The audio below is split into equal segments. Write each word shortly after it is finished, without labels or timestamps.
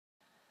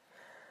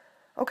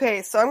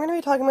Okay, so I'm going to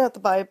be talking about the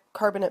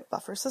bicarbonate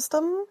buffer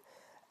system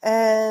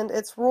and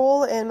its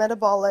role in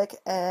metabolic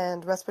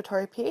and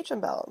respiratory pH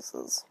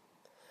imbalances.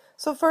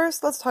 So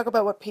first, let's talk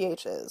about what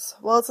pH is.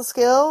 Well, it's a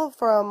scale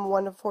from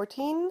 1 to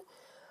 14,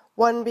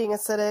 1 being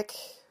acidic,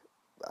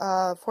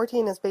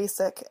 14 is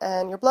basic,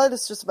 and your blood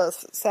is just about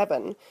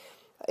 7.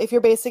 If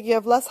you're basic, you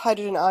have less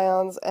hydrogen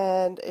ions,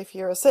 and if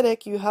you're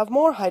acidic, you have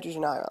more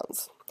hydrogen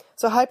ions.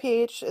 So high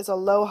pH is a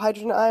low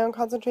hydrogen ion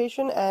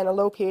concentration, and a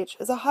low pH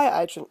is a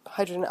high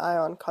hydrogen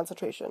ion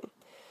concentration.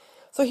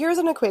 So here's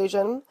an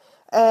equation,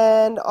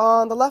 and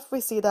on the left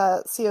we see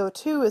that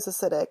CO2 is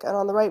acidic, and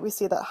on the right we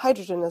see that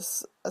hydrogen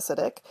is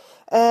acidic,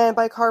 and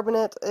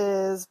bicarbonate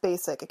is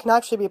basic. It can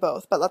actually be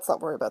both, but let's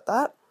not worry about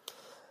that.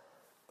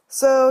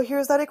 So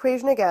here's that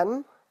equation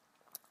again.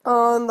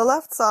 On the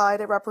left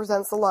side, it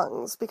represents the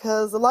lungs,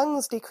 because the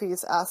lungs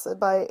decrease acid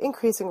by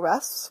increasing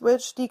rests,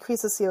 which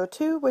decreases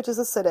CO2, which is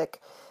acidic,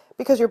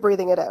 because you're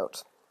breathing it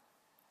out.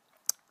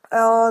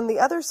 On the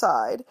other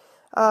side,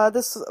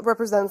 this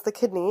represents the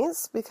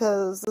kidneys,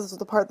 because this is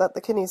the part that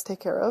the kidneys take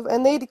care of,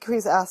 and they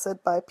decrease acid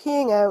by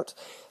peeing out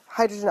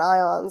hydrogen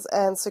ions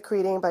and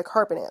secreting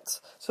bicarbonate,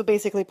 so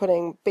basically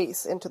putting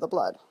base into the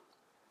blood.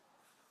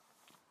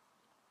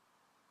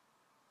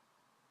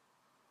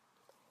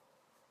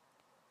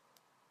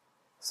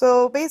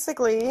 So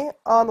basically,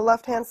 on the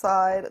left-hand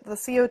side, the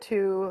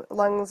CO2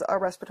 lungs are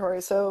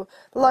respiratory, so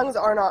the lungs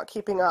are not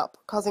keeping up,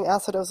 causing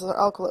acidosis or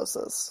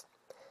alkalosis.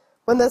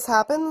 When this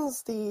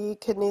happens, the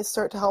kidneys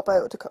start to help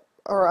out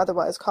or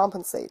otherwise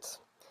compensate.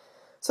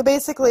 So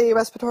basically,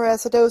 respiratory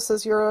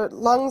acidosis, your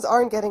lungs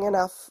aren't getting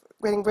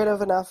rid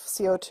of enough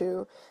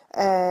CO2,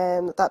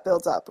 and that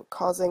builds up,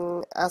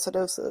 causing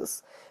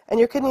acidosis. And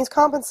your kidneys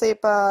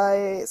compensate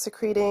by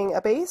secreting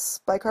a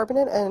base,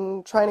 bicarbonate,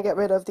 and trying to get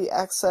rid of the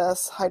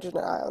excess hydrogen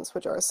ions,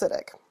 which are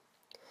acidic.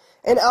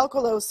 In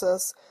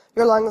alkalosis,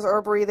 your lungs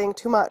are breathing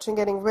too much and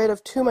getting rid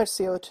of too much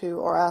CO2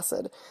 or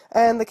acid,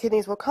 and the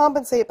kidneys will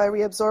compensate by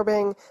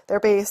reabsorbing their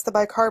base, the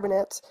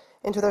bicarbonate,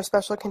 into their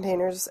special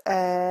containers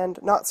and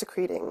not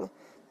secreting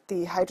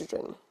the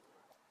hydrogen.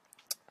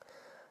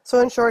 So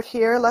in short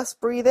here, less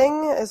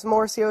breathing is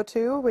more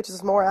CO2, which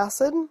is more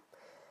acid,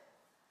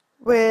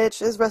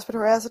 which is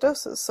respiratory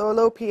acidosis. So a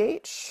low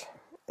pH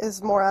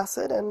is more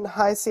acid, and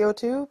high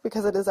CO2,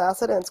 because it is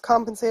acid, and it's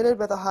compensated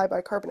with a high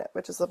bicarbonate,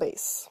 which is the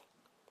base.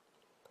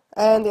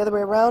 And the other way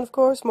around, of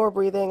course, more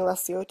breathing,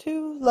 less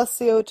CO2. Less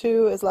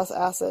CO2 is less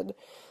acid,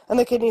 and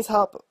the kidneys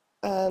help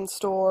and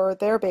store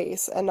their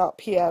base and not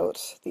pee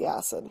out the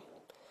acid.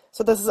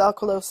 So this is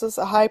alkalosis,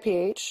 a high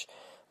pH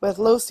with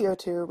low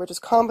CO2, which is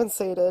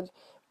compensated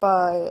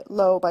by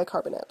low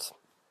bicarbonate.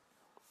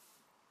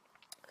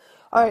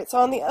 Alright, so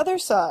on the other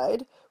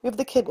side, we have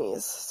the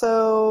kidneys.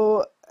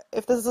 So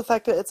if this is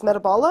affected, it's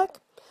metabolic.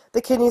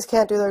 The kidneys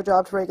can't do their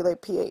job to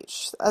regulate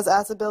pH. As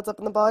acid builds up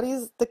in the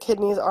bodies, the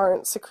kidneys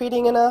aren't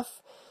secreting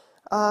enough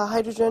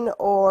hydrogen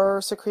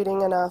or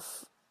secreting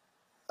enough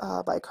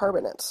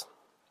bicarbonate.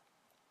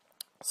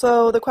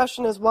 So the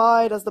question is,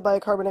 why does the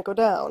bicarbonate go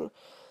down?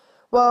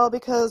 Well,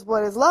 because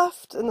what is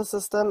left in the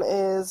system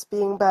is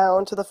being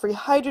bound to the free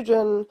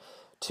hydrogen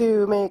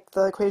to make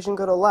the equation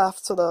go to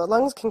left so the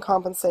lungs can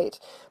compensate.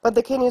 But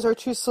the kidneys are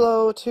too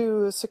slow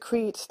to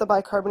secrete the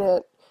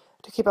bicarbonate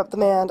to keep up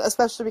demand,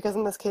 especially because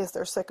in this case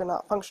they're sick and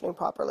not functioning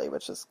properly,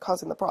 which is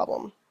causing the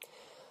problem.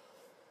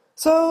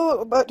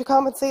 So, but to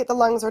compensate, the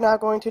lungs are now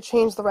going to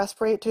change the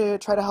rest rate to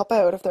try to help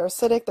out. If they're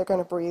acidic, they're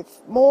going to breathe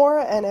more,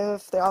 and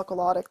if they're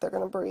alkalotic, they're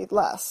going to breathe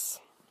less.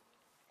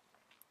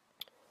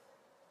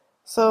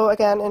 So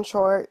again, in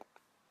short,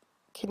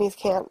 kidneys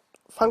can't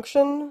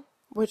function,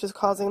 which is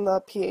causing the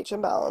pH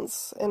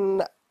imbalance.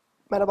 In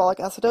metabolic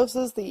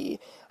acidosis, the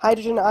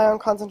hydrogen ion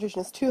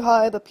concentration is too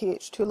high, the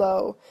pH too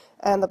low,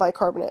 and the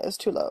bicarbonate is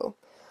too low.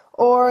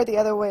 Or the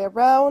other way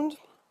around,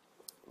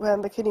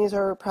 when the kidneys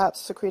are perhaps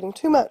secreting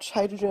too much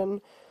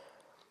hydrogen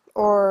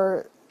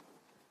or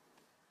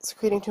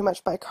secreting too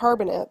much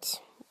bicarbonate,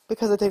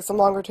 because it takes them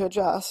longer to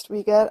adjust,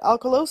 we get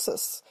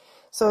alkalosis.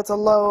 So it's a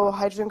low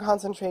hydrogen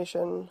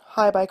concentration,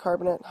 high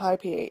bicarbonate, high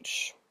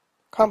pH,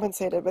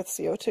 compensated with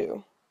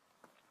CO2.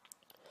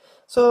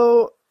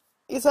 So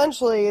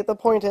essentially, the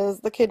point is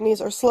the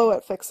kidneys are slow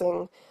at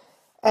fixing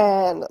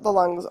and the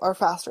lungs are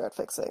faster at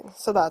fixing.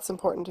 So that's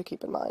important to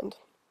keep in mind.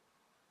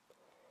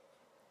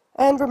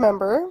 And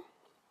remember,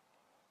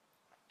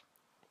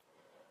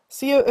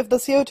 if the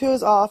CO2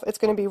 is off, it's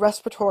going to be a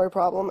respiratory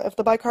problem. If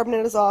the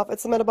bicarbonate is off,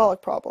 it's a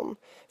metabolic problem.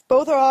 If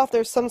both are off,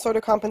 there's some sort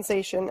of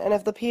compensation. And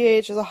if the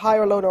pH is a high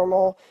or low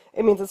normal,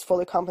 it means it's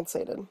fully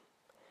compensated.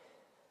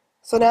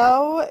 So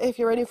now, if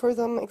you're ready for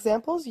some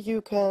examples,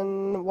 you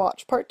can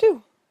watch part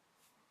 2.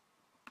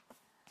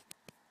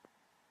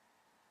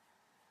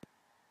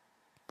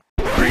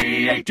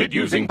 Created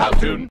using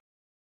Powtoon.